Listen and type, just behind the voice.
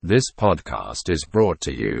This podcast is brought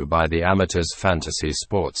to you by the Amateurs Fantasy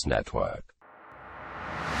Sports Network.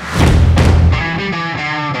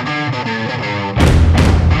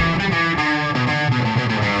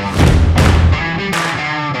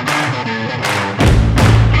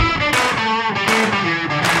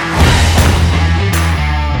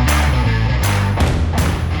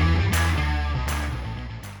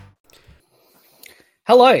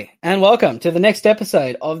 Hello and welcome to the next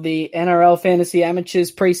episode of the NRL Fantasy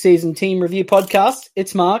Amateurs Preseason Team Review Podcast.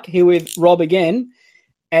 It's Mark here with Rob again,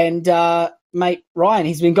 and mate Ryan.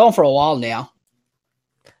 He's been gone for a while now.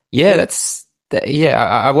 Yeah,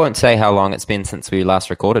 I won't say how long it's been since we last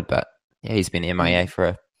recorded, but yeah, he's been MIA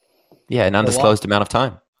for an undisclosed amount of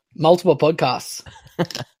time. Multiple podcasts.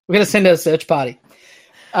 We're going to send out a search party.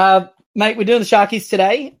 Mate, we're doing the Sharkies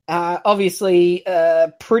today. Obviously,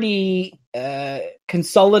 pretty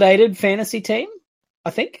consolidated fantasy team,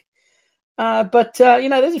 I think. But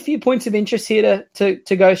there's a few points of interest here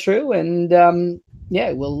to go through, and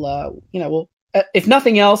we'll if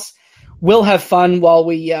nothing else, we'll have fun while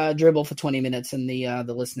we dribble for 20 minutes, and the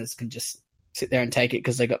listeners can just sit there and take it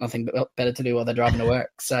because they've got nothing better to do while they're driving to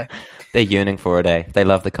work. So they're yearning for a day. They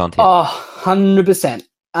love the content. Oh, 100%.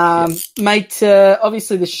 Mate,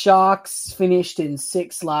 obviously the Sharks finished in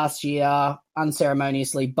 6th last year,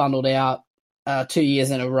 unceremoniously bundled out 2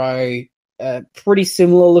 years in a row. Pretty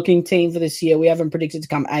similar looking team for this year. We have them predicted to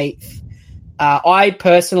come 8th. I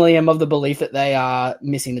personally am of the belief that they are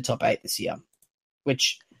missing the top 8 this year,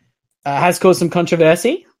 which has caused some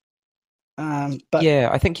controversy. But yeah,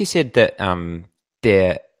 I think you said that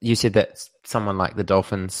someone like the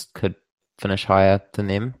Dolphins could finish higher than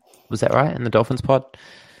them. Was that right in the Dolphins pod?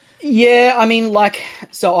 Yeah, I mean,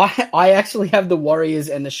 I actually have the Warriors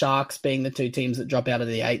and the Sharks being the two teams that drop out of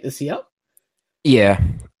the 8 this year. Yeah.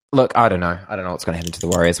 Look, I don't know what's going to happen to the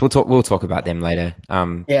Warriors. We'll talk about them later.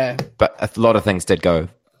 But a lot of things did go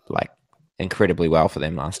incredibly well for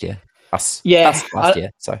them last year. Us last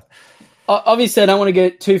year. So obviously, I don't want to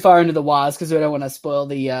get too far into the wires because we don't want to spoil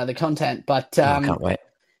the content. But I can't wait.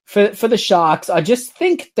 For the Sharks, I just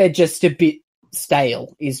think they're just a bit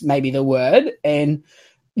stale is maybe the word. And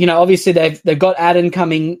obviously they've got Adden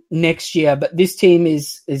coming next year, but this team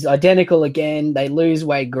is identical again. They lose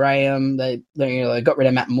Wade Graham. They got rid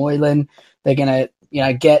of Matt Moylan. They're going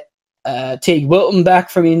to get Teague Wilton back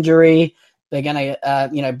from injury. They're going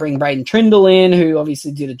to bring Braden Trindle in, who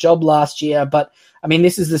obviously did a job last year. But I mean,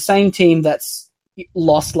 this is the same team that's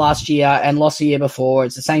lost last year and lost the year before.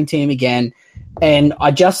 It's the same team again. And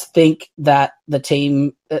I just think that the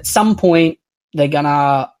team at some point they're going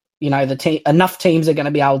to, enough teams are going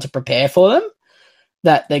to be able to prepare for them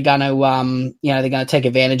that they're going to, they're going to take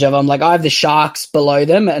advantage of them. Like I have the Sharks below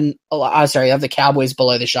them I have the Cowboys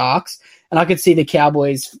below the Sharks, and I could see the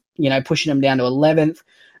Cowboys, pushing them down to 11th.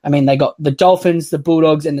 I mean, they got the Dolphins, the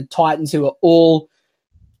Bulldogs, and the Titans, who are all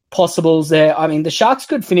possibles there. I mean, the Sharks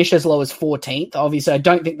could finish as low as 14th. Obviously, I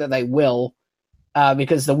don't think that they will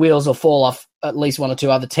because the wheels will fall off at least one or two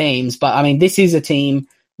other teams. But I mean, this is a team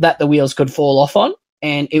that the wheels could fall off on,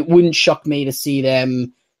 and it wouldn't shock me to see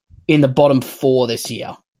them in the bottom 4 this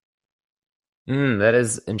year. That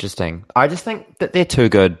is interesting. I just think that they're too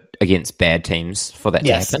good against bad teams for that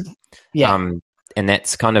to happen. Yeah. And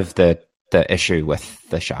that's kind of the issue with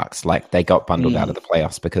the Sharks. Like they got bundled out of the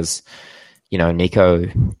playoffs because, Nico,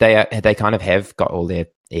 they kind of have got all their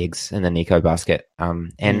eggs in the Nico basket.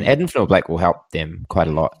 And Adam Blake will help them quite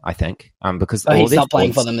a lot, I think. Because he's not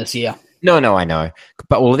playing for them this year. No, I know.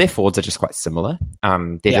 But all of their forwards are just quite similar.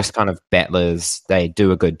 They're just kind of battlers. They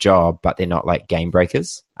do a good job, but they're not like game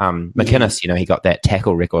breakers. McInnes, he got that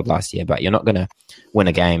tackle record last year, but you're not going to win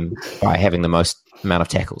a game by having the most amount of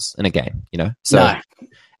tackles in a game, So no.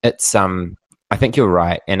 It's, I think you're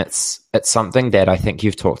right. And it's something that I think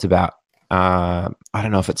you've talked about. I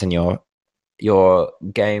don't know if it's in your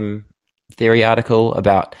game theory article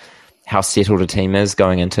about how settled a team is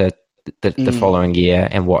going into the following year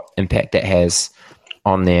and what impact that has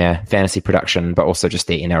on their fantasy production, but also just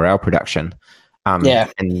their NRL production. And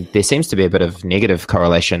there seems to be a bit of negative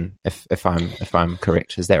correlation, if I'm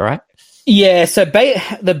correct. Is that right? Yeah. So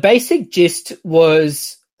the basic gist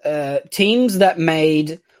was teams that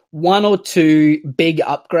made one or two big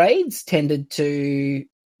upgrades tended to,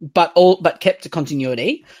 but kept to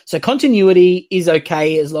continuity. So continuity is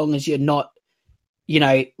okay as long as you're not,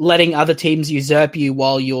 letting other teams usurp you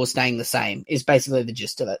while you're staying the same is basically the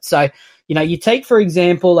gist of it. So, you take, for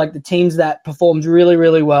example, like the teams that performed really,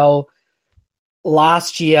 really well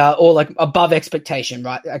last year or like above expectation,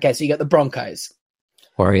 right? Okay. So you got the Broncos.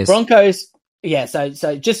 Warriors. Yeah. So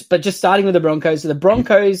just starting with the Broncos. So the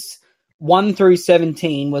Broncos 1 through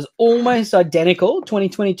 17 was almost identical,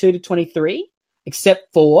 2022 to 23,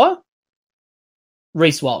 except for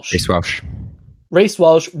Reece Walsh. Reece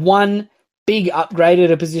Walsh, one big upgrade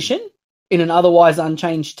at a position in an otherwise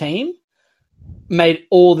unchanged team, made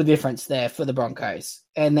all the difference there for the Broncos.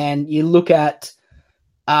 And then you look at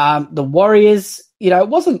the Warriors, it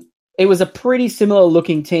was a pretty similar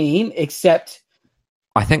looking team, except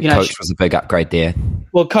I think Coach was a big upgrade there.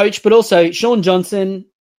 Well, Coach, but also Sean Johnson,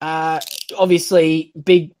 obviously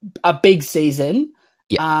a big season.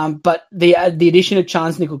 Yeah. But the addition of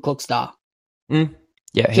Chance Nickel-Klukstar.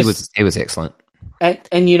 Yeah, he was excellent. And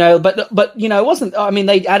but it wasn't. I mean,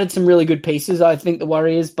 they added some really good pieces, I think, the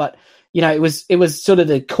Warriors, but it was sort of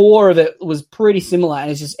the core of it was pretty similar,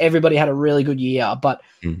 and it's just everybody had a really good year. But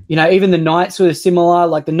even the Knights were similar.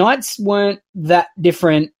 Like the Knights weren't that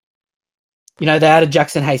different. They added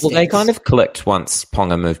Jackson Hastings. Well, they kind of clicked once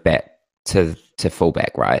Ponga moved back to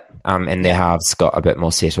fullback, right? And their halves got a bit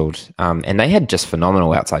more settled. And they had just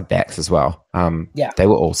phenomenal outside backs as well. They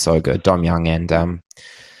were all so good. Dom Young and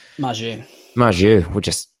Marju were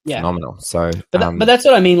just phenomenal. So, but that's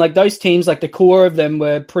what I mean. Like those teams, like the core of them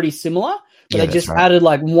were pretty similar, but they just added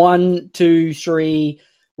like 1, 2, 3,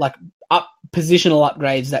 like positional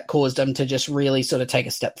upgrades that caused them to just really sort of take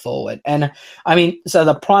a step forward. And I mean, so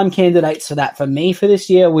the prime candidates for that for me for this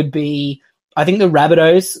year would be, I think the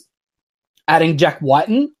Rabbitohs adding Jack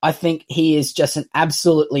Whiten. I think he is just an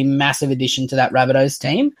absolutely massive addition to that Rabbitohs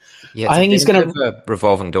team. Yeah, I think he's going to a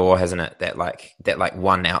revolving door, hasn't it? That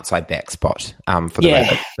one outside back spot for the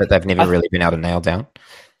Rabbits that they've never really been able to nail down.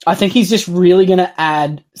 I think he's just really going to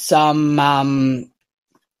add some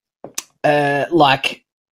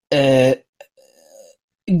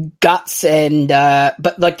guts and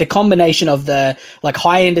but like the combination of the like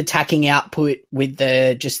high end attacking output with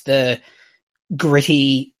the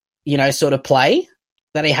gritty sort of play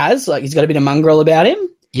that he has. Like he's got a bit of mongrel about him.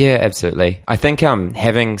 Yeah, absolutely. I think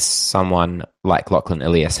having someone like Lachlan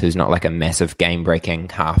Ilias, who's not like a massive game breaking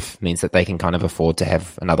half, means that they can kind of afford to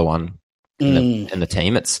have another one in the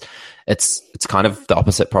team. It's kind of the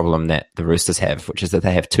opposite problem that the Roosters have, which is that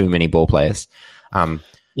they have too many ball players.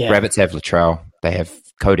 Rabbits have Latrell, they have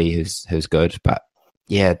Cody, who's good, but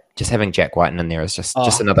just having Jack Whiten in there is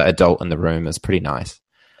just another adult in the room is pretty nice.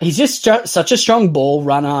 He's just such a strong ball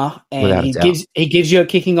runner, and he gives you a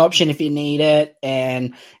kicking option if you need it,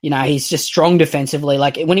 and he's just strong defensively.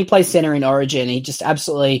 Like when he plays center in Origin, he just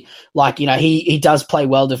absolutely he does play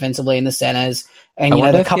well defensively in the centers, and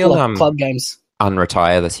the couple of club games.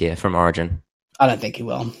 Unretire this year from Origin. I don't think he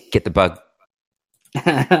will get the bug.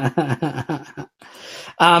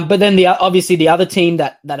 But then obviously the other team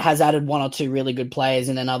that has added 1 or 2 really good players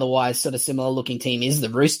in an otherwise sort of similar looking team is the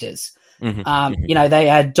Roosters. They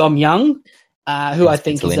had Dom Young, who I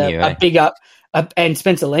think is a big up, and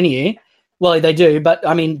Spencer Leniu. Well, they do, but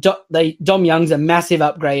I mean, Dom Young's a massive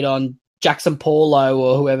upgrade on Jackson Paulo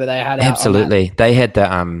or whoever they had. Absolutely, they had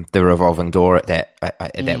the revolving door at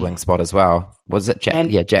that wing spot as well. Was it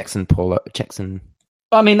Jackson Paulo? Jackson.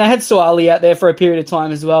 I mean, they had Suali out there for a period of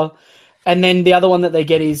time as well. And then the other one that they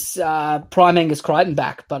get is Prime Angus Crichton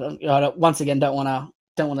back. But I once again don't want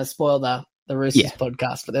to spoil the Roosters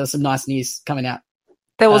podcast. But there was some nice news coming out.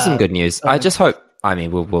 There was some good news. I just hope. I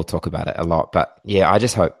mean, we'll talk about it a lot. But I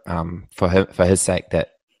just hope for his sake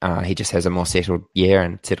that he just has a more settled year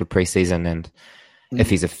and settled preseason. And if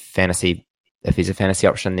he's a fantasy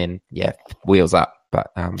option, then wheels up.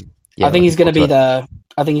 But I think he's going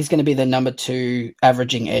to be the number 2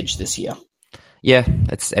 averaging edge this year. Yeah,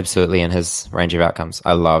 it's absolutely in his range of outcomes.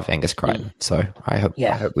 I love Angus Crichton, so I hope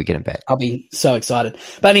we get him back. I'll be so excited.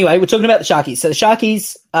 But anyway, we're talking about the Sharkies. So the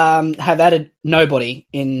Sharkies have added nobody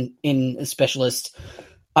in a specialist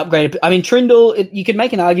upgrade. I mean, Trindle, you could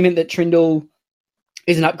make an argument that Trindle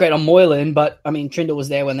is an upgrade on Moylan, but I mean, Trindle was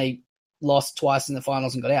there when they lost twice in the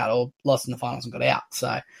finals and got out, or lost in the finals and got out.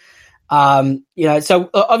 So, so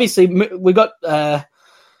obviously we've got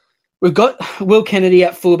Will Kennedy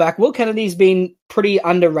at fullback. Will Kennedy's been pretty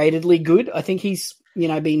underratedly good. I think he's,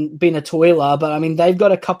 been a toiler, but I mean, they've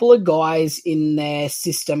got a couple of guys in their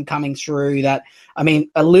system coming through that, I mean,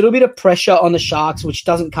 a little bit of pressure on the Sharks, which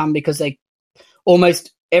doesn't come because they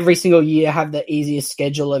almost every single year have the easiest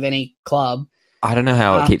schedule of any club. I don't know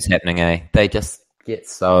how it keeps happening, eh? They just get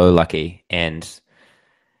so lucky, and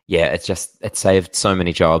it saved so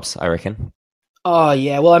many jobs, I reckon. Oh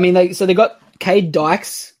yeah. Well, I mean, they got Cade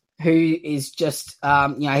Dykes, who is just,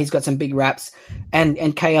 he's got some big raps, and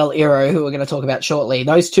KL Iro, who we're going to talk about shortly.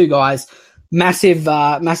 Those two guys, massive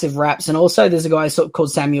raps. And also there's a guy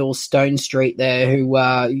called Samuel Stone Street there who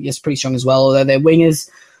is pretty strong as well, although their wingers,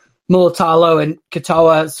 Mulatalo and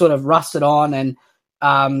Katoa, sort of rusted on. And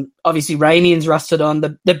Obviously, Ramian's rusted on.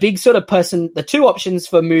 The big sort of person, the two options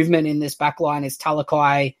for movement in this back line is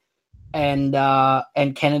Talakai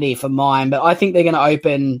and Kennedy for mine. But I think they're going to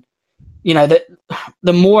open,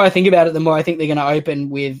 the more I think about it, the more I think they're going to open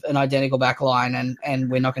with an identical back line and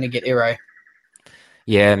we're not going to get Iro.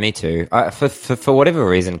 Yeah, me too. For whatever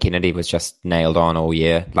reason, Kennedy was just nailed on all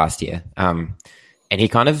year last year. And he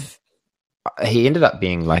ended up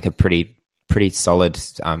being like a pretty solid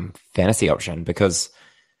fantasy option because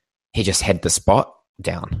he just had the spot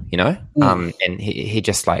down, and he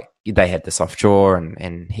just they had the soft jaw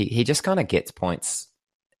and he just kind of gets points.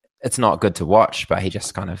 It's not good to watch, but he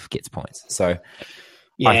just kind of gets points. So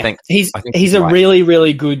yeah, I think he's a really,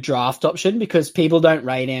 really good draft option because people don't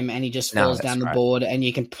rate him and he just falls down the board and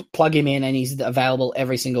you can plug him in and he's available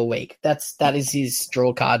every single week. That is his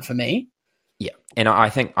draw card for me. Yeah, and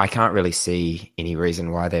I think I can't really see any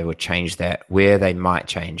reason why they would change that. Where they might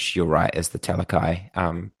change, you're right, is the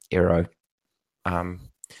Talakai Aero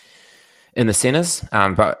in the centers.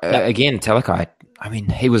 But again, Talakai, I mean,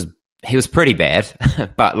 he was pretty bad,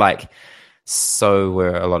 but so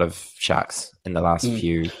were a lot of Sharks in the last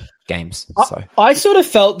few games. So I sort of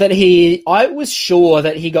felt that I was sure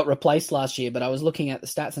that he got replaced last year, but I was looking at the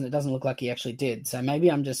stats and it doesn't look like he actually did. So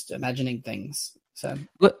maybe I'm just imagining things. So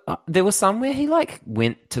there was some where he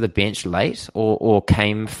went to the bench late or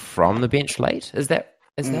came from the bench late. Is that?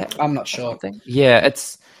 I'm not sure. Yeah,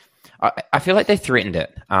 I feel like they threatened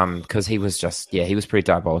it because he was he was pretty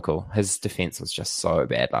diabolical. His defense was just so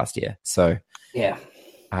bad last year. So yeah.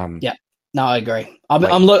 No, I agree.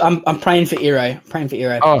 I'm praying for Iro.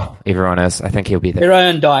 Oh, everyone is. I think he'll be Iro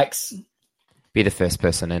and Dykes. Be the first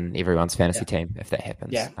person in everyone's fantasy team if that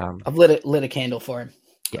happens. Yeah, I've lit a candle for him.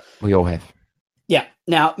 Yeah, we all have. Yeah.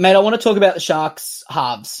 Now, mate, I want to talk about the Sharks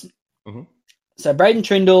halves. Mm-hmm. So Braden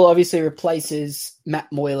Trindle obviously replaces Matt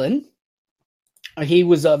Moylan. He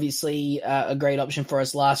was obviously a great option for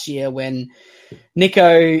us last year when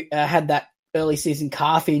Nico had that early season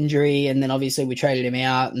calf injury, and then obviously we traded him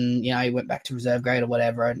out and, he went back to reserve grade or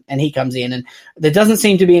whatever, and he comes in and there doesn't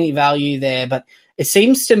seem to be any value there, but it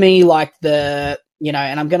seems to me like and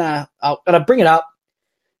I'm going to bring it up.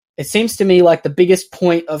 It seems to me like the biggest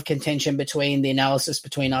point of contention between the analysis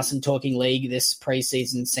between us and Talking League this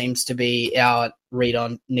preseason seems to be our read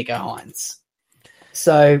on Nico Hines.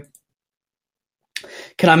 So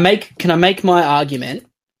can I make my argument,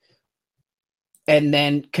 and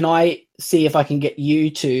then can I see if I can get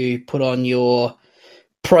you to put on your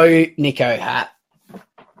pro Nico hat?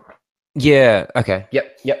 Yeah. Okay.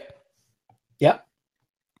 Yep.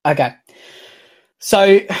 Okay.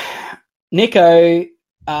 So Nico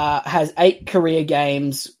has 8 career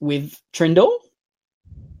games with Trindle.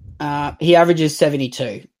 He averages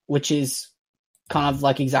 72, which is kind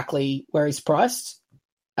of exactly where he's priced.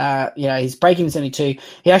 He's breaking 72.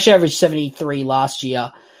 He actually averaged 73 last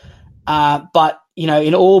year. But,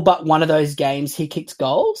 in all but one of those games, he kicked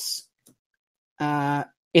goals. In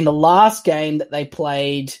the last game that they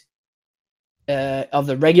played of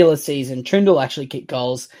the regular season, Trindle actually kicked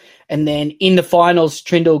goals. And then in the finals,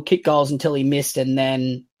 Trindle kicked goals until he missed. And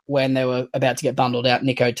then when they were about to get bundled out,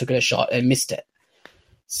 Nico took it a shot and missed it.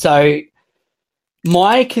 So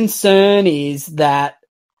my concern is that,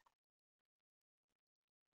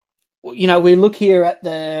 we look here at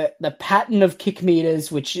the pattern of kick meters,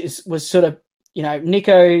 which was sort of,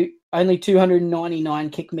 Nico only 299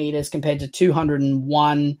 kick meters compared to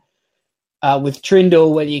 201 with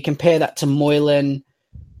Trindle. When you compare that to Moylan,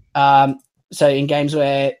 so in games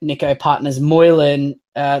where Nico partners Moylan,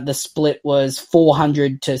 the split was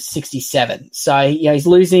 400 to 67. So he's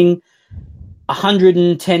losing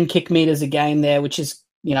 110 kick meters a game there, which is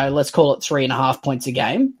let's call it 3.5 points a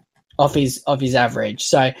game off his average.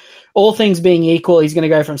 So all things being equal, he's going to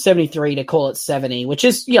go from 73 to call it 70, which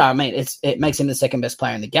is, it makes him the second best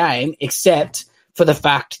player in the game, except for the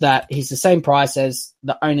fact that he's the same price as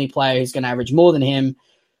the only player who's going to average more than him,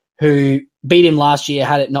 who beat him last year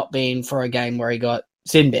had it not been for a game where he got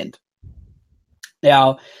sin binned.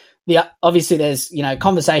 Now, obviously there's,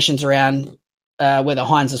 conversations around whether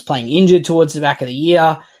Hines is playing injured towards the back of the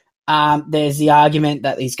year. There's the argument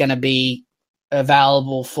that he's going to be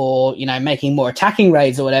available for, making more attacking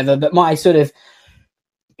raids or whatever. But my sort of,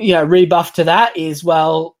 rebuff to that is,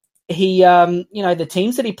 well, he, the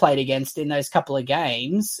teams that he played against in those couple of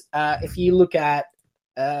games, if you look at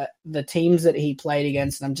the teams that he played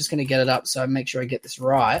against, and I'm just going to get it up so I make sure I get this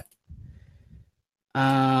right.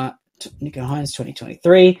 Nico Hines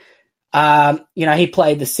 2023. He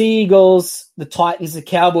played the Sea Eagles, the Titans, the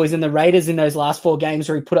Cowboys, and the Raiders in those last 4 games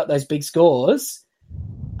where he put up those big scores.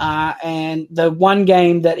 And the one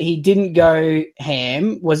game that he didn't go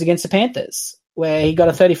ham was against the Panthers. where he got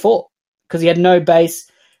a 34 because he had no base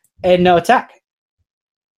and no attack.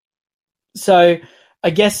 So I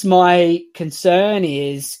guess my concern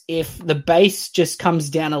is if the base just comes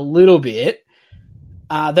down a little bit,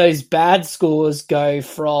 those bad scores go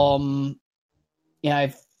from,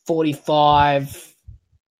 45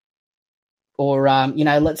 or,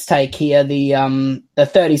 let's take here the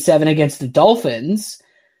 37 against the Dolphins.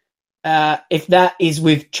 If that is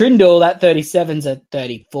with Trindle, that 37's a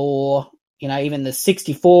 34. Even the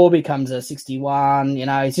 64 becomes a 61.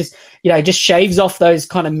 It's just, it just shaves off those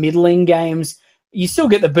kind of middling games. You still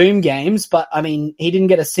get the boom games, but I mean, he didn't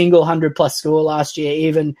get a single 100+ score last year,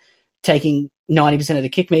 even taking 90% of the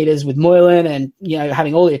kick meters with Moylan and,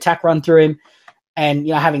 having all the attack run through him and,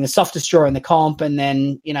 having the softest draw in the comp. And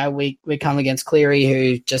then, we come against Cleary,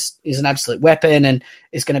 who just is an absolute weapon and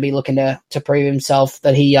is going to be looking to prove himself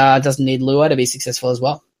that he doesn't need Lua to be successful as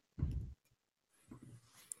well.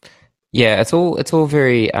 Yeah, it's all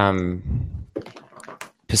very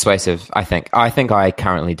persuasive, I think. I think I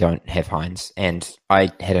currently don't have Hines, and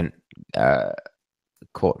I hadn't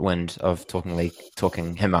caught wind of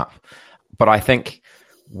talking him up. But I think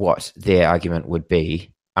what their argument would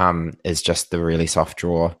be is just the really soft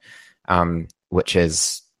draw, which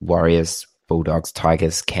is Warriors, Bulldogs,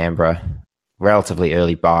 Tigers, Canberra, relatively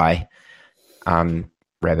early bye,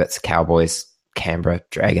 Rabbits, Cowboys, Canberra,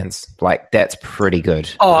 Dragons. Like, that's pretty good.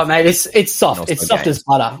 Oh, mate, it's soft. It's soft as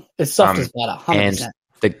butter. It's soft as butter, 100%.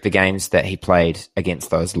 And the games that he played against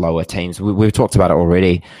those lower teams, we've talked about it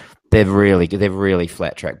already. They're really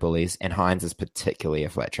flat track bullies, and Hines is particularly a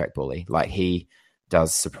flat track bully. Like, he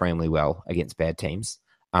does supremely well against bad teams.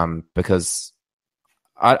 Because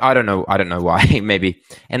I don't know why. Maybe,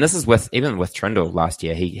 and this is even with Trindle last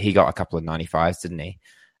year. He got a couple of 95s, didn't he?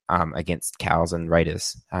 Against Cows and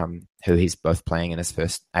Raiders, who he's both playing in his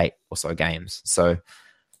first 8 or so games. So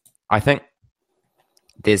I think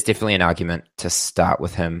there's definitely an argument to start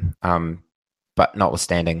with him. But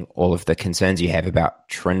notwithstanding all of the concerns you have about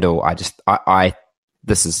Trindle, I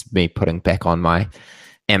this is me putting back on my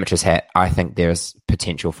amateur's hat. I think there's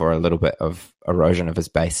potential for a little bit of erosion of his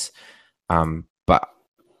base. But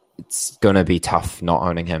it's going to be tough not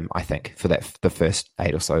owning him, I think, for the first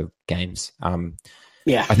 8 or so games.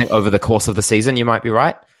 Yeah, I think over the course of the season, you might be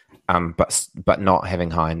right. But not having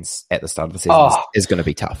Hines at the start of the season is going to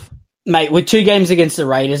be tough. Mate, with 2 games against the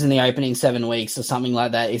Raiders in the opening 7 weeks or something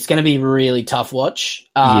like that, it's going to be really tough watch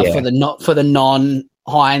for the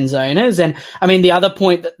non-Hines owners. And I mean, the other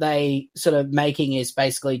point that they sort of making is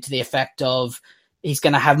basically to the effect of he's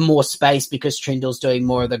going to have more space because Trindle's doing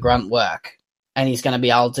more of the grunt work. And he's going to be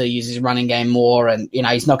able to use his running game more, and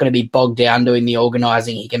he's not going to be bogged down doing the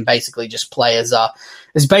organising. He can basically just play as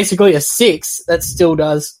basically a 6 that still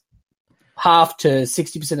does half to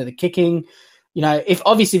 60% of the kicking.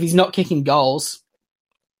 If he's not kicking goals,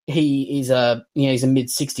 he is he's a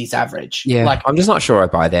mid-60s average. Yeah, I'm just not sure I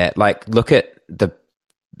buy that. Like, look at the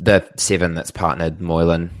 7 that's partnered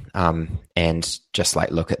Moylan, and just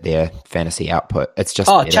look at their fantasy output. It's just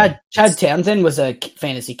Chad Townsend was a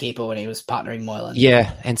fantasy keeper when he was partnering Moylan.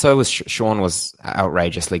 Yeah, and so was Sean was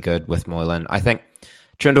outrageously good with Moylan. I think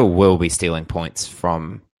Trindle will be stealing points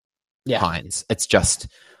from Hines. It's just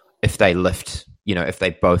if they lift, if they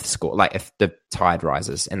both score, like if the tide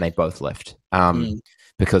rises and they both lift,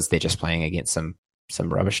 because they're just playing against some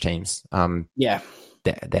rubbish teams.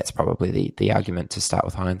 That's probably the argument to start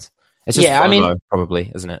with Hines. It's just FOMO,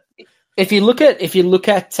 probably, isn't it? If you look at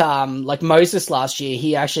like Moses last year,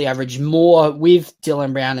 he actually averaged more with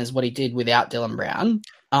Dylan Brown as what he did without Dylan Brown,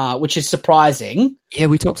 which is surprising. Yeah,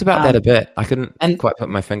 we talked about that a bit. I couldn't quite put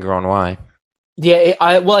my finger on why. Yeah,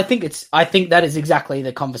 I think that is exactly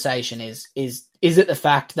the conversation. Is it the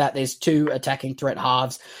fact that there's 2 attacking threat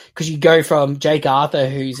halves? Because you go from Jake Arthur,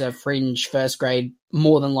 who's a fringe first grade,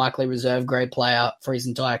 more than likely reserve grade player for his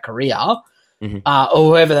entire career, or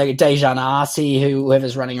whoever Dejan Arce,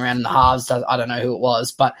 whoever's running around in the halves, I don't know who it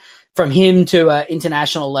was, but from him to an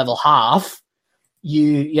international level half,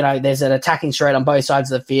 there's an attacking threat on both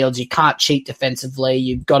sides of the field. You can't cheat defensively.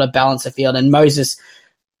 You've got to balance the field. And Moses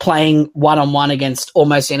playing one-on-one against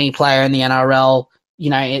almost any player in the NRL,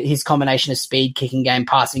 his combination of speed, kicking game,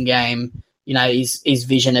 passing game, his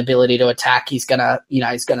vision, ability to attack, he's gonna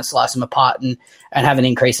slice them apart and have an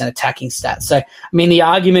increase in attacking stats. So, I mean, the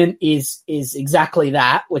argument is exactly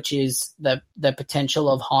that, which is the potential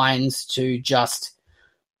of Hines to just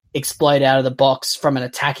explode out of the box from an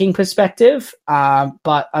attacking perspective.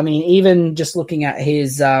 But I mean, even just looking at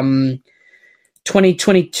his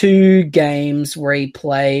 2022 games where he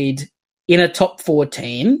played in a top 4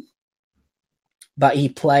 team, but he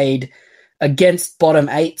played against bottom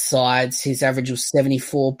 8 sides, his average was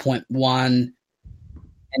 74.1,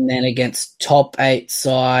 And then against top 8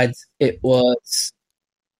 sides, it was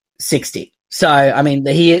 60. So, I mean,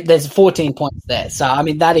 there's 14 points there. So, I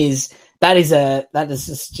mean, that is a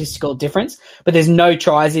statistical difference. But there's no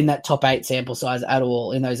tries in that top 8 sample size at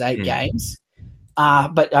all in those 8 games.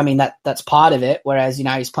 But, I mean, that's part of it. Whereas,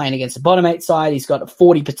 he's playing against the bottom 8 side. He's got a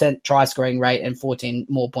 40% try scoring rate and 14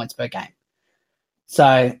 more points per game.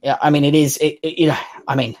 So, yeah, I mean,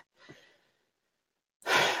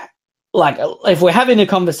 like, if we're having a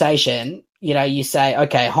conversation, you say,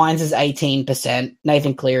 okay, Hines is 18%,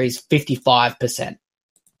 Nathan Cleary's 55%.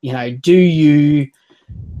 Do you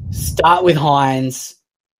start with Hines,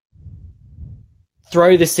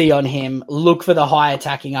 throw the C on him, look for the high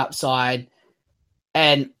attacking upside,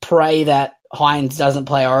 and pray that Hines doesn't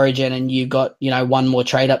play Origin and you got, one more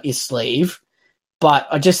trade up your sleeve? But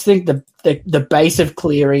I just think the base of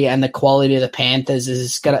Cleary and the quality of the Panthers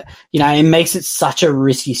is gonna, it makes it such a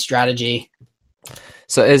risky strategy.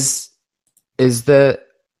 So is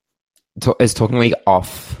Talking League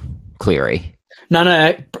off Cleary?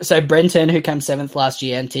 No. So Brenton, who came 7th last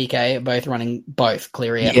year, and TK are both running both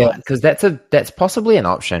Cleary and Hines. Because that's possibly an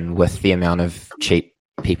option with the amount of cheap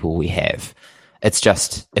people we have. It's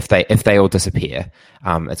just if they all disappear,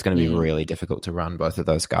 it's going to be really difficult to run both of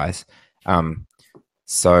those guys.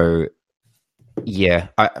 So, yeah,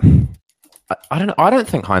 I don't know. I don't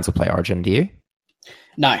think Hines will play Origin. Do you?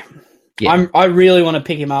 No. Yeah. I really want to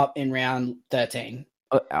pick him up in round 13.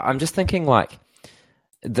 I'm just thinking, like,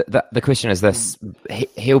 the question is this: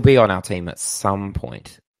 he'll be on our team at some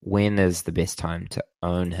point. When is the best time to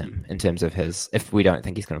own him in terms of his? If we don't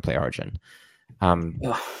think he's going to play Origin,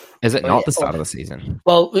 is it not the start of the season?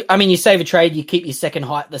 Well, I mean, you save a trade, you keep the second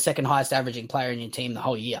highest averaging player in your team the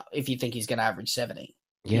whole year if you think he's going to average 70.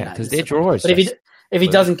 Yeah, because they're drawers. But if he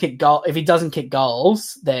doesn't kick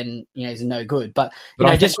goals, then he's no good. But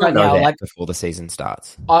just right now, like before the season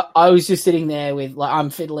starts, I was just sitting there with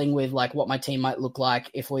I'm fiddling with what my team might look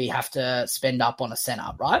like if we have to spend up on a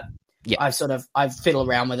center, right? Yeah, I've fiddled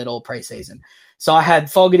around with it all preseason. So I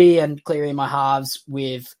had Fogarty and Cleary in my halves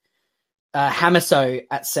with Hamiso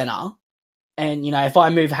at center, and if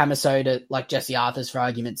I move Hamiso to Jesse Arthurs for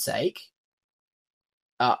argument's sake,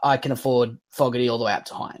 I can afford Fogarty all the way up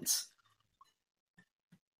to Hines.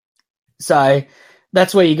 So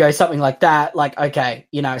that's where you go something like that. Like, okay,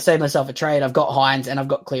 save myself a trade. I've got Hines and I've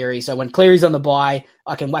got Cleary. So when Cleary's on the bye,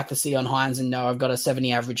 I can whack the C on Hines and know I've got a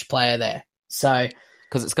 70 average player there. So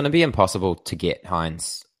because it's going to be impossible to get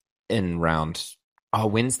Hines in round. Oh,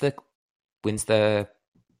 when's the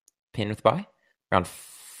Penrith bye? Round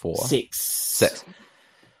 4, 6.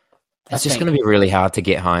 It's just going to be really hard to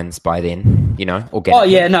get Hines by then, or get. Oh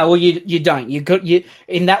yeah, no. Well, you don't. You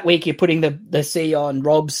in that week you're putting the C on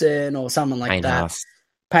Robson or someone like that.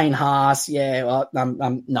 Payne Haas. Yeah. Well,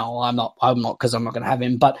 I'm not because I'm not going to have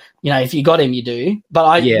him. But if you got him, you do.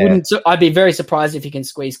 But wouldn't. I'd be very surprised if you can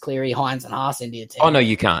squeeze Cleary, Hines, and Haas into your team. Oh no,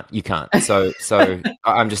 you can't. You can't. So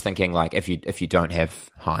I'm just thinking if you don't have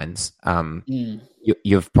Hines,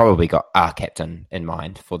 you've probably got our captain in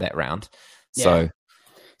mind for that round. Yeah.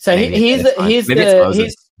 So here's I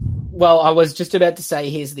was just about to say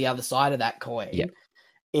here's the other side of that coin. Yeah.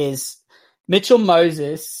 Is Mitchell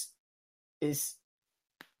Moses is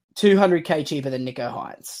 $200K cheaper than Nicho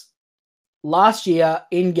Hines. Last year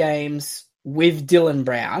in games with Dylan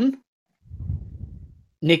Brown,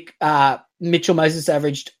 Mitchell Moses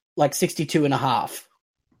averaged 62.5,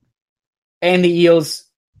 and the Eels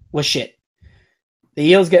were shit. The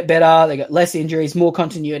Eels get better. They got less injuries, more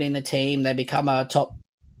continuity in the team. They become a top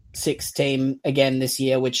 6 team again this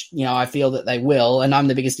year, which, I feel that they will. And I'm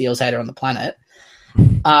the biggest Eels hater on the planet.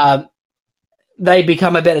 They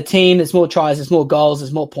become a better team. There's more tries, there's more goals,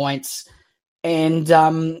 there's more points. And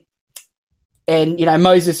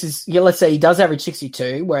Moses is, let's say he does average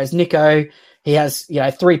 62, whereas Nicho, he has,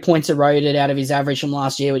 3 points eroded out of his average from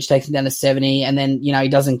last year, which takes him down to 70. And then, he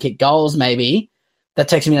doesn't kick goals maybe. That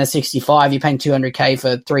takes him down to 65. You're paying $200K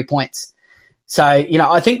for 3 points. So,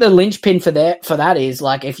 I think the linchpin for that is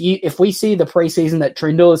if we see the preseason that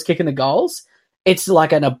Trindle is kicking the goals, it's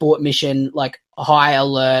like an abort mission, high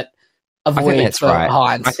alert, avoid for right.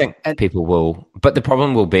 Hines. I think people will, but the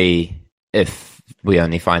problem will be if we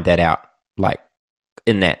only find that out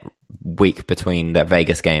in that week between the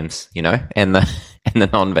Vegas games, and the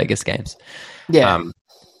non-Vegas games. Yeah.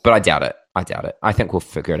 But I doubt it. I think we'll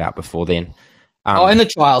figure it out before then. In the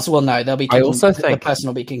trials, well, no, they'll be. I also think the person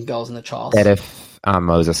will be kicking goals in the trials. That if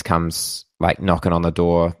Moses comes knocking on the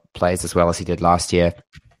door, plays as well as he did last year,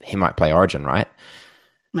 he might play Origin, right?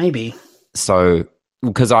 Maybe. So,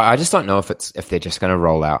 because I just don't know if they're just going to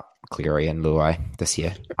roll out Cleary and Luai this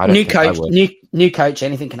year. New coach,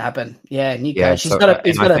 anything can happen. Yeah, new coach. He's so, got I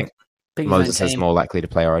think pick his Moses own is team. more likely to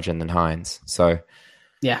play Origin than Hines. So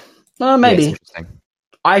Yeah, well, maybe. it's interesting.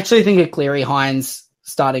 I actually think a Cleary Hines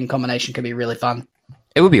starting combination could be really fun.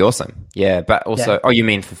 It would be awesome. Yeah, but also, oh, you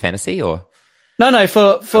mean for fantasy or? No,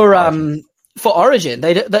 for Origin,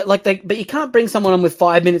 but you can't bring someone on with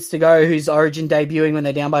 5 minutes to go who's Origin debuting when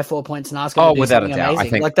they're down by 4 points and ask them to do without a something doubt.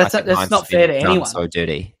 amazing. I think that's not fair to anyone. So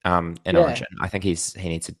dirty in Origin. I think he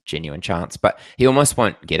needs a genuine chance, but he almost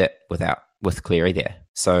won't get it with Cleary there.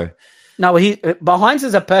 So no, but Hines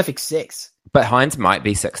is a perfect 6. But Hines might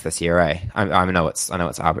be 6 this year, eh? I know it's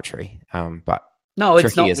arbitrary, but no,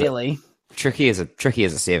 it's not really. Tricky as a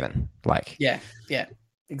 7. Like yeah,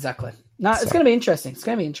 exactly. No, it's going to be interesting.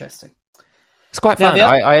 It's quite fun.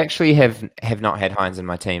 I actually have not had Hines in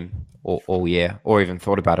my team all year, or even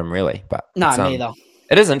thought about him really. But no, neither.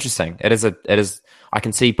 It is interesting. It is. I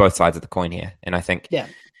can see both sides of the coin here, and I think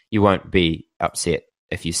you won't be upset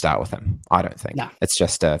if you start with him. I don't think. No. It's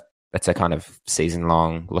just a kind of season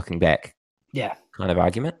long looking back. Yeah. Kind of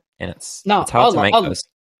argument, and it's hard to make those.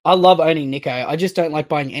 I love owning Nico. I just don't like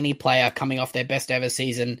buying any player coming off their best ever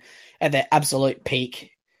season at their absolute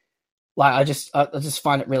peak. Like I just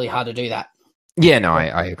find it really hard to do that. Yeah, no,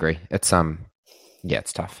 I agree. It's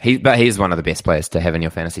it's tough. He's one of the best players to have in your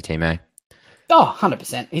fantasy team, eh? Oh,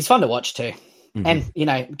 100%. He's fun to watch too. Mm-hmm.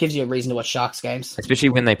 And, gives you a reason to watch Sharks games. Especially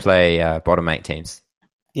when they play bottom 8 teams.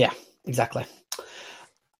 Yeah, exactly.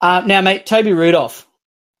 Now, mate, Toby Rudolph.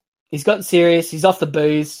 He's gotten serious. He's off the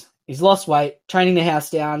booze. He's lost weight, training the house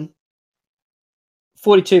down.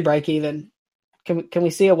 42 break even. Can we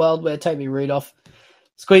see a world where Toby Rudolph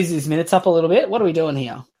squeezes his minutes up a little bit? What are we doing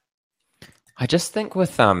here? I just think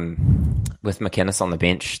with McInnes on the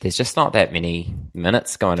bench, there's just not that many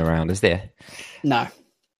minutes going around, is there? No.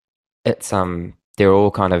 It's they're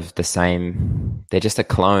all kind of the same. They're just a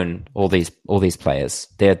clone. All these players.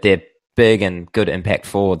 They're big and good impact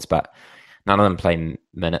forwards, but none of them play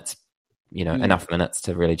minutes. Enough minutes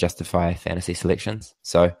to really justify fantasy selections.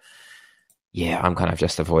 So, yeah, I'm kind of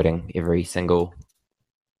just avoiding every single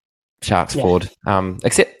Sharks forward.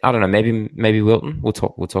 Except I don't know, maybe Wilton. We'll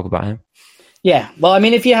talk about him. Yeah, well, I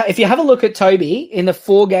mean, if you have a look at Toby in the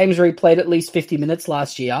 4 games where he played at least 50 minutes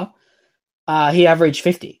last year, he averaged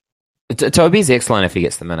 50. Toby's excellent if he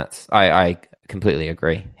gets the minutes. I completely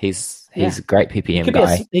agree. He's a great PPM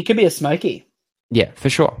guy. He could be a smoky. Yeah, for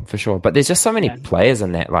sure. But there's just so many players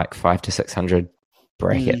in that like 500 to 600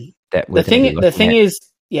 bracket that we're the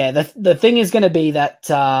thing is going to be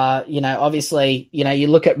that obviously you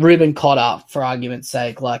look at Ruben Cotter for argument's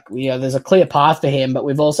sake, like there's a clear path for him, but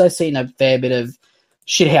we've also seen a fair bit of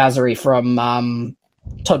shithousery from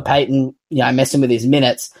Todd Payton, messing with his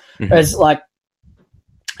minutes. Mm-hmm. Whereas like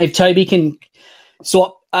if Toby can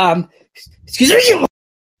swap,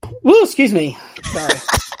 excuse me, sorry.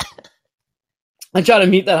 I tried to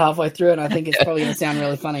mute that halfway through, and I think it's probably going to sound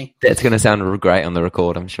really funny. That's going to sound great on the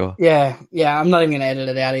record, I'm sure. Yeah. I'm not even going to edit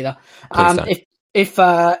it out either.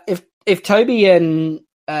 If Toby and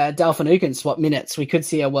Dal Finucane swap minutes, we could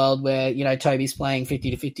see a world where Toby's playing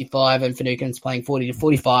 50 to 55 and Finucane's playing 40 to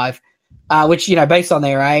 45, which based on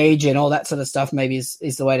their age and all that sort of stuff, maybe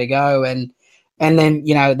is the way to go. And then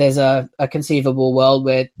there's a conceivable world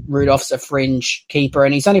where Rudolph's a fringe keeper,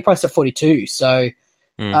 and he's only priced at 42, so.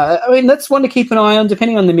 That's one to keep an eye on,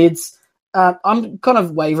 depending on the mids. I'm kind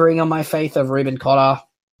of wavering on my faith of Ruben Cotter.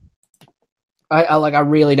 I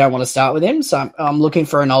really don't want to start with him, so I'm looking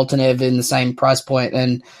for an alternative in the same price point.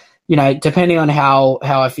 And, depending on how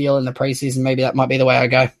I feel in the preseason, maybe that might be the way I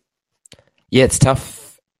go. Yeah, it's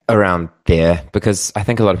tough around there because I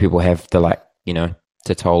think a lot of people have the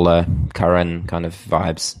Totola, Curran kind of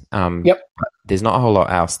vibes. Yep. There's not a whole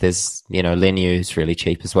lot else. There's, Lenu's really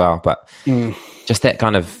cheap as well, but just that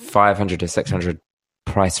kind of 500 to 600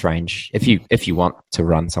 price range. If you want to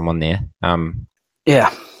run someone there,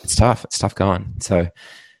 it's tough. It's tough going. So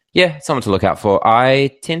yeah, someone to look out for.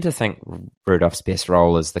 I tend to think Rudolph's best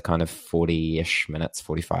role is the kind of 40-ish minutes,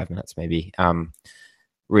 45 minutes maybe.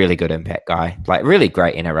 Really good impact guy, like really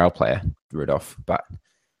great NRL player, Rudolph, but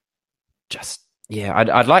just, yeah,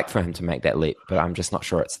 I'd like for him to make that leap, but I'm just not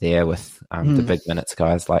sure it's there with the big minutes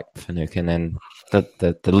guys like Finucane and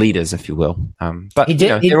the leaders, if you will. But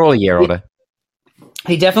they're all a year older.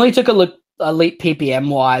 He definitely took a leap PPM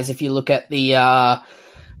wise. If you look at the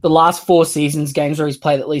last 4 seasons, games where he's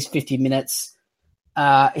played at least 50 minutes,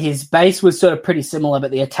 his base was sort of pretty similar,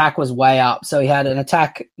 but the attack was way up. So he had an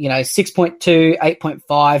attack, 6.2, 8.5,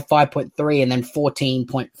 5.3, and then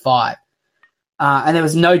 14.5. And there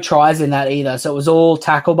was no tries in that either. So it was all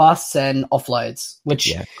tackle busts and offloads,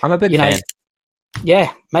 which I'm a big fan.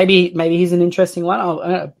 Yeah, maybe he's an interesting one.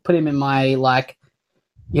 I'll put him in my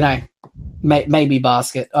maybe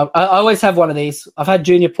basket. I always have one of these. I've had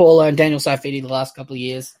Junior Paulo and Daniel Saifidi the last couple of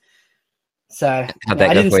years. So How'd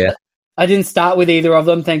that go for you? I didn't start with either of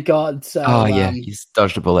them, thank God. So he's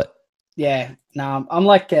dodged a bullet. Yeah, no, I'm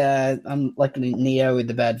like Neo with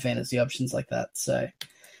the bad fantasy options like that. So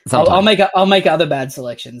I'll make other bad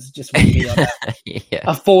selections. Just wouldn't be on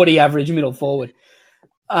a 40 average middle forward.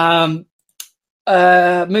 Moving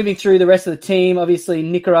through the rest of the team, obviously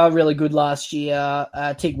Nicara really good last year.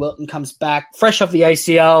 Teague Wilton comes back fresh off the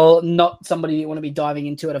ACL, not somebody you want to be diving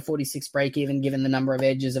into at a 46 break even given the number of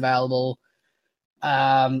edges available.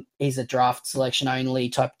 He's a draft selection only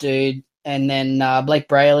type dude. And then Blake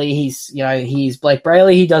Brayley, he's Blake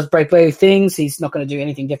Brayley. He does Blake Brayley things. He's not going to do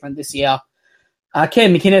anything different this year.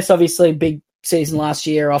 Cam McInnes, obviously big season last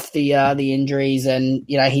year off the injuries, and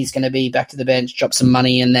he's going to be back to the bench, drop some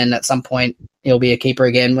money, and then at some point he'll be a keeper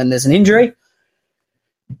again when there's an injury.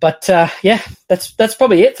 But that's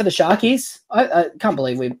probably it for the Sharkies. I can't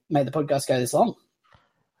believe we made the podcast go this long.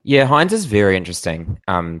 Yeah, Hines is very interesting,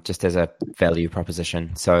 just as a value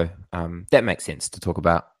proposition. So that makes sense to talk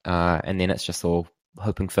about. And then it's just all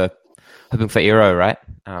hoping for Aero, right?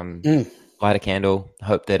 Light a candle,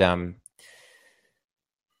 hope that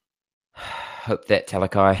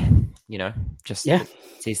Talakai, just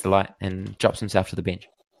sees the light and drops himself to the bench.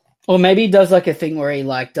 Or maybe he does like a thing where he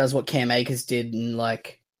does what Cam Akers did and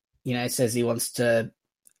says he wants to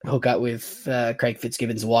hook up with Craig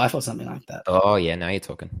Fitzgibbon's wife or something like that. Oh yeah, now you're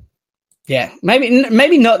talking. Yeah,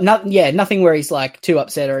 maybe not. Yeah, nothing where he's too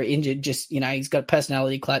upset or injured. Just he's got a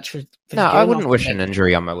personality clutch. For no, I wouldn't wish an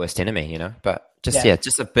injury on my worst enemy. But just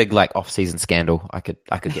a big off-season scandal. I could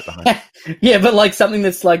get behind. Yeah, but something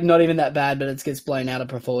that's not even that bad, but it gets blown out of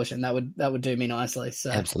proportion. That would do me nicely. So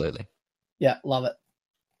absolutely. Yeah, love it.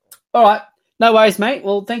 All right. No worries, mate.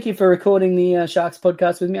 Well, thank you for recording the Sharks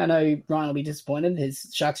podcast with me. I know Ryan will be disappointed.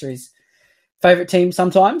 His Sharks are his favourite team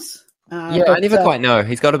sometimes. I never quite know.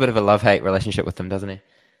 He's got a bit of a love-hate relationship with them, doesn't he?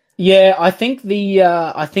 Yeah, I think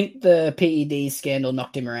the PED scandal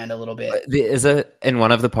knocked him around a little bit. In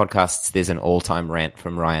one of the podcasts, there's an all-time rant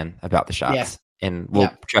from Ryan about the Sharks, and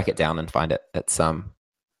we'll track it down and find it. It's I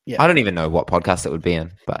don't even know what podcast it would be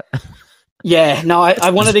in, but. Yeah, no, I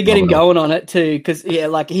wanted to get him going on it too, because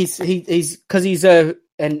he's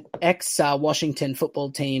an ex Washington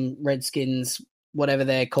football team, Redskins, whatever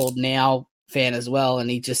they're called now, fan as well, and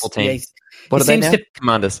he just what are they now?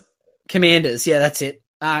 Commanders, yeah, that's it.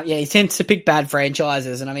 He tends to pick bad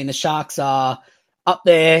franchises, and I mean the Sharks are up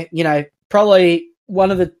there, probably one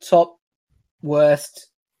of the top worst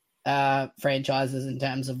franchises in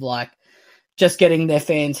terms of just getting their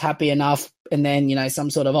fans happy enough, and then some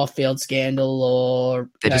sort of off-field scandal or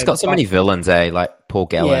they just got so many villains, like Paul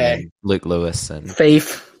Gallen and Luke Lewis and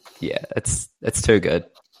Thief. Yeah, it's too good.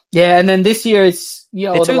 Yeah, and then this year it's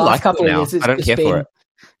the last couple of years I don't care for it.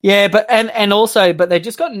 Yeah, but they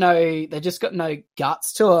just got no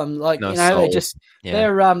guts to them. Soul.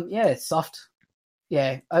 They're soft.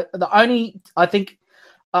 Yeah, I think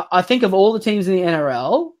of all the teams in the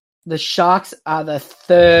NRL, the Sharks are the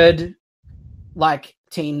third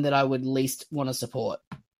team that I would least want to support.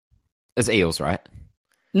 It's Eels, right?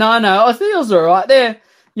 No, the Eels are all right. They're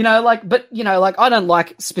I don't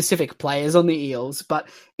like specific players on the Eels, but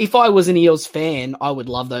if I was an Eels fan, I would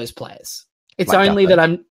love those players. It's only that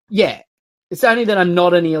I'm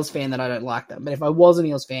not an Eels fan that I don't like them. But if I was an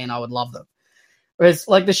Eels fan, I would love them. Whereas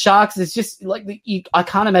the Sharks, it's just I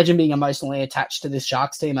can't imagine being emotionally attached to this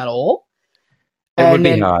Sharks team at all. It would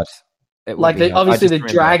be hard. Obviously the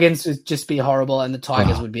Dragons would just be horrible and the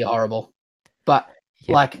Tigers would be horrible. But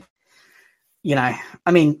I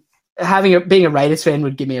mean, being a Raiders fan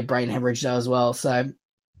would give me a brain hemorrhage though as well. So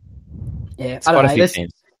yeah, I don't know.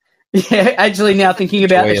 Teams. Yeah, actually now thinking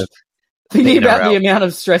about the amount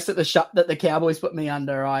of stress that the Cowboys put me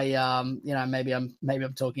under, maybe I'm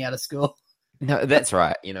talking out of school. No, that's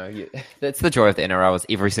right. That's the joy of the NRL is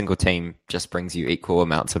every single team just brings you equal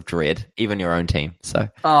amounts of dread, even your own team. So,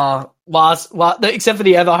 except for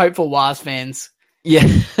the ever hopeful Wars fans. Yeah,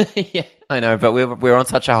 yeah, I know, but we're on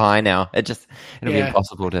such a high now. It'll be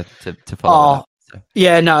impossible to follow. Up, so.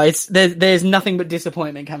 Yeah, no, there's nothing but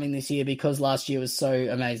disappointment coming this year because last year was so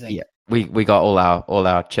amazing. Yeah, we got all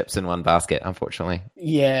our chips in one basket, unfortunately.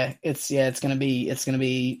 Yeah, it's gonna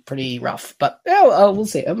be pretty rough, but we'll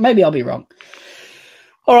see. Maybe I'll be wrong.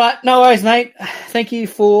 All right, no worries, mate. Thank you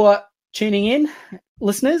for tuning in,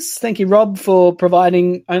 listeners. Thank you, Rob, for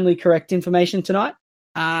providing only correct information tonight.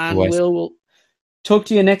 We'll talk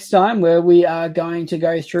to you next time where we are going to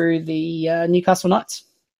go through the Newcastle Knights.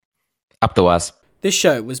 Up the wires. This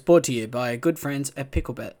show was brought to you by our good friends at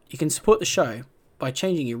Picklebet. You can support the show by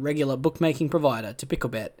changing your regular bookmaking provider to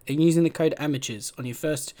Picklebet and using the code AMATEURS on your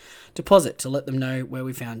first deposit to let them know where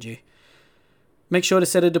we found you. Make sure to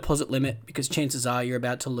set a deposit limit because chances are you're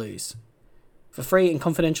about to lose. For free and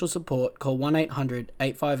confidential support, call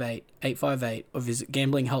 1-800-858-858 or visit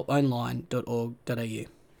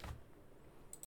gamblinghelponline.org.au.